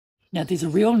Now, there's a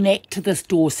real knack to this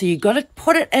door, so you've got to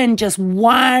put it in just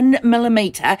 1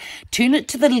 millimetre, turn it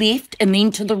to the left and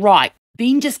then to the right.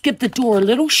 Then just give the door a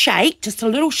little shake, just a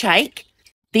little shake.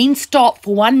 Then stop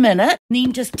for 1 minute,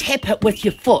 then just tap it with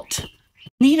your foot.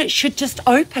 Then it should just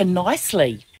open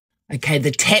nicely. Okay,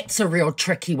 the tap's a real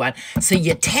tricky one. So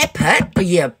you tap it, but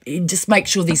yeah, just make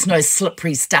sure there's no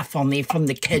slippery stuff on there from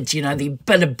the kids, you know, the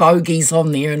bit of bogies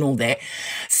on there and all that.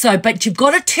 So, but you've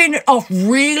got to turn it off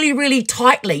really, really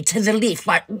tightly to the left,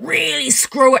 like really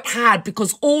screw it hard,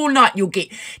 because all night you'll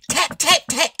get tap, tap,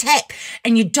 tap, tap.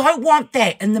 And you don't want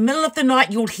that. In the middle of the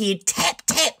night, you'll hear tap,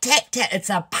 tap, tap, tap. It's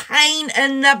a pain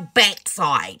in the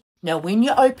backside. Now, when you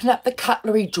open up the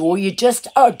cutlery drawer, you just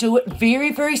do it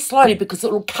very, very slowly because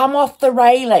it will come off the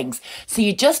railings. So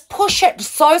you just push it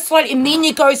so slowly and then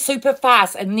you go super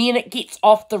fast and then it gets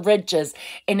off the ridges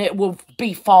and it will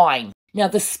be fine. Now,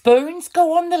 the spoons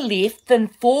go on the left, then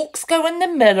forks go in the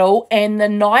middle and the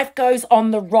knife goes on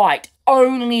the right.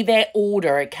 Only that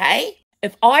order, okay?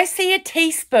 If I see a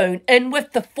teaspoon in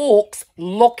with the forks,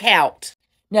 look out.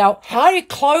 Now, how you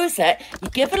close it, you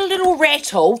give it a little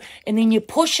rattle and then you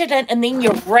push it in and then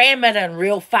you ram it in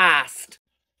real fast.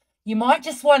 You might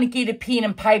just want to get a pen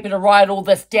and paper to write all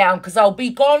this down because I'll be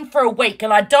gone for a week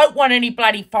and I don't want any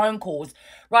bloody phone calls.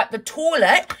 Right, the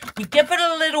toilet, you give it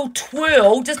a little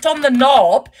twirl just on the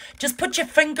knob. Just put your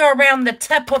finger around the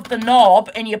tip of the knob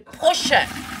and you push it.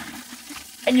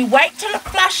 And you wait till it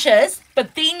flushes,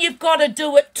 but then you've got to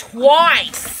do it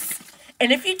twice.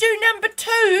 And if you do number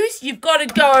 2s, you've got to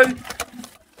go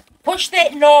push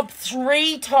that knob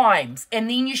 3 times and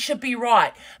then you should be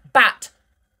right. But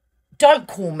don't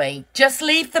call me. Just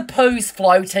leave the poos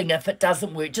floating if it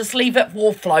doesn't work. Just leave it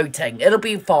all floating. It'll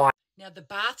be fine. Now, the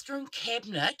bathroom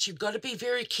cabinet, you've got to be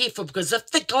very careful because if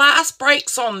the glass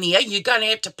breaks on there, you're going to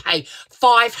have to pay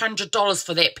 $500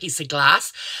 for that piece of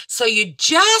glass. So you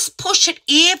just push it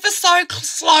ever so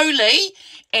slowly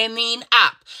and then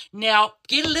up. Now,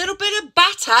 get a little bit of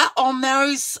butter on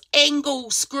those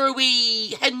angle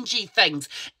screwy hingy things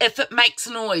if it makes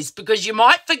noise, because you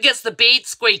might think it's the bed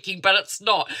squeaking, but it's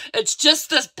not. It's just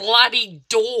this bloody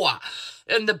door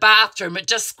in the bathroom. It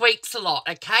just squeaks a lot,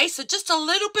 okay? So just a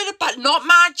little bit of butter, not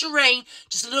margarine,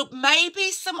 just a little,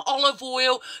 maybe some olive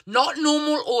oil, not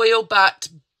normal oil, but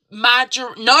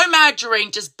no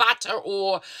margarine, just butter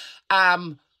or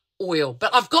oil.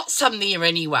 But I've got some there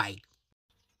anyway.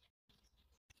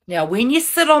 Now, when you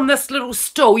sit on this little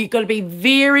stool, you've got to be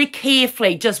very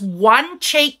carefully. Just one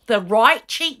cheek, the right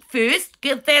cheek first.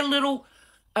 Give that a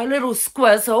little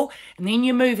squizzle, and then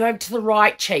you move over to the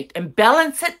right cheek and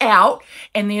balance it out,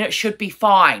 and then it should be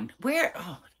fine.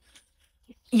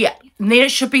 Yeah, and then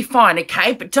it should be fine,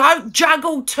 okay? But don't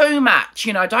juggle too much,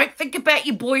 you know. Don't think about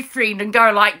your boyfriend and go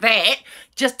like that.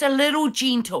 Just a little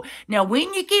gentle. Now,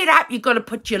 when you get up, you've got to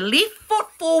put your left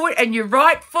foot forward and your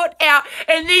right foot out,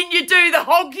 and then you do the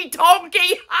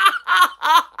honky-tonky.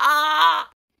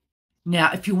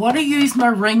 Now, if you want to use my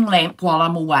ring lamp while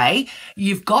I'm away,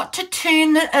 you've got to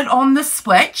turn it on the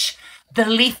switch, the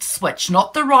left switch,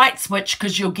 not the right switch,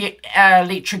 because you'll get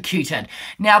electrocuted.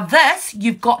 Now this,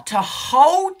 you've got to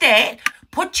hold that,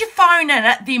 put your phone in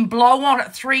it, then blow on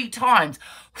it 3 times.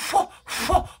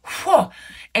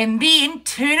 And then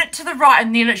turn it to the right,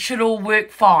 and then it should all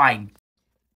work fine.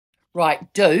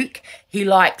 Right, Duke, he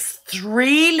likes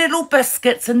 3 little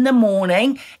biscuits in the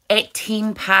morning at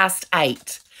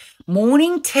 8:10.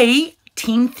 Morning tea,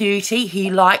 10:30, he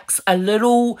likes a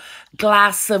little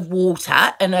glass of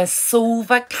water in a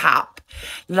silver cup.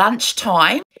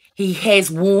 Lunchtime, he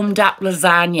has warmed up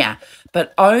lasagna,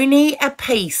 but only a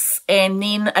piece and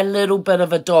then a little bit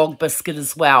of a dog biscuit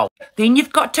as well. Then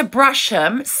you've got to brush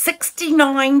him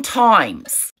 69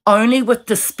 times, only with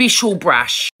the special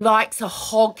brush. He likes a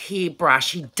hog hair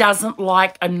brush. He doesn't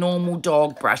like a normal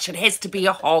dog brush. It has to be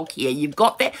a hog hair. You've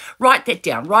got that? Write that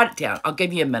down. Write it down. I'll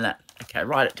give you a minute. Okay,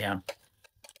 write it down.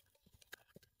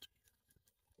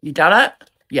 You done it?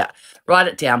 Yeah, write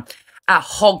it down. A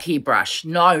hog hair brush.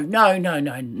 No,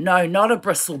 not a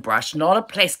bristle brush, not a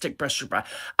plastic bristle brush.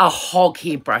 A hog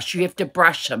hair brush. You have to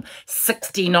brush him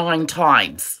 69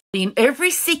 times. Then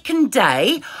every second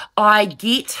day, I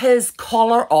get his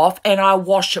collar off and I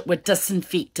wash it with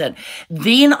disinfectant.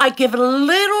 Then I give it a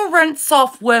little rinse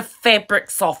off with fabric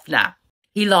softener.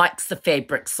 He likes the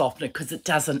fabric softener because it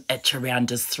doesn't itch around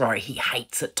his throat. He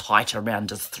hates it tight around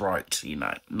his throat, you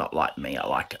know, not like me. I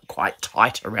like it quite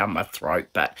tight around my throat,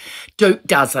 but Duke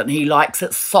doesn't. He likes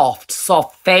it soft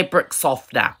fabric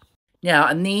softener. Now,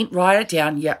 and then write it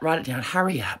down. Yeah, write it down.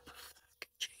 Hurry up.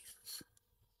 Jesus.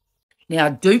 Now,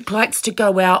 Duke likes to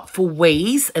go out for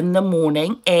wheeze in the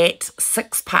morning at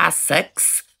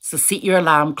 6:06. So set your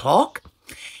alarm clock.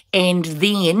 And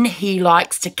then he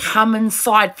likes to come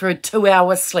inside for a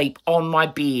 2-hour sleep on my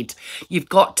bed. You've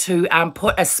got to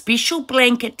put a special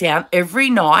blanket down every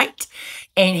night,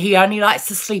 and he only likes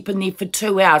to sleep in there for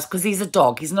 2 hours because he's a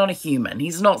dog. He's not a human.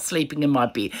 He's not sleeping in my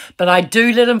bed. But I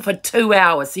do let him for 2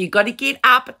 hours. So you've got to get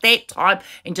up at that time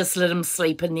and just let him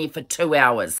sleep in there for 2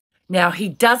 hours. Now, he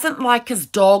doesn't like his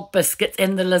dog biscuits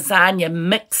and the lasagna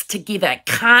mixed together.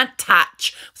 Can't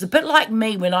touch. It was a bit like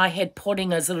me when I had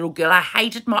pudding as a little girl. I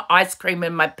hated my ice cream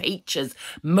and my peaches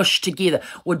mushed together.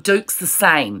 Well, Duke's the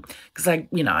same because I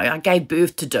gave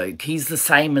birth to Duke. He's the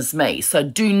same as me. So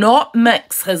do not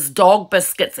mix his dog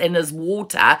biscuits and his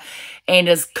water and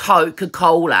his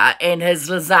Coca-Cola and his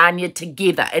lasagna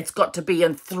together. It's got to be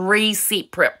in 3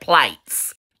 separate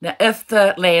plates. Now, if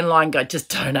the landline goes, just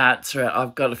don't answer it.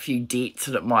 I've got a few debts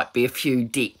and it might be a few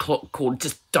debt call.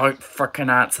 Just don't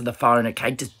frickin' answer the phone, okay?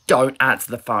 Just don't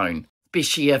answer the phone.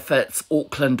 Especially if it's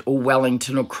Auckland or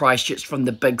Wellington or Christchurch from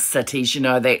the big cities.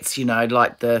 That's,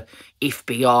 like the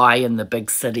FBI in the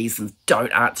big cities. And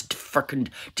don't answer,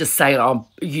 just say,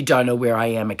 you don't know where I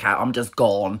am, okay? I'm just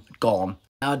gone.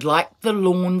 I'd like the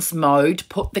lawns mowed,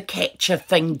 put the catcher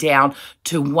thing down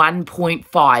to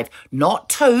 1.5, not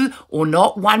 2 or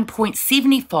not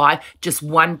 1.75, just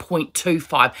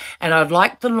 1.25. And I'd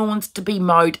like the lawns to be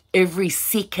mowed every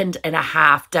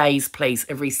 2.5 days, please,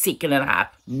 every 2.5.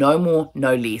 No more,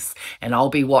 no less. And I'll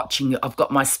be watching you. I've got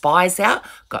my spies out,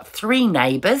 got 3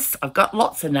 neighbours. I've got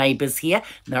lots of neighbours here,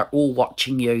 and they're all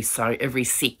watching you. So every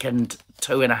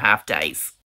 2.5 days.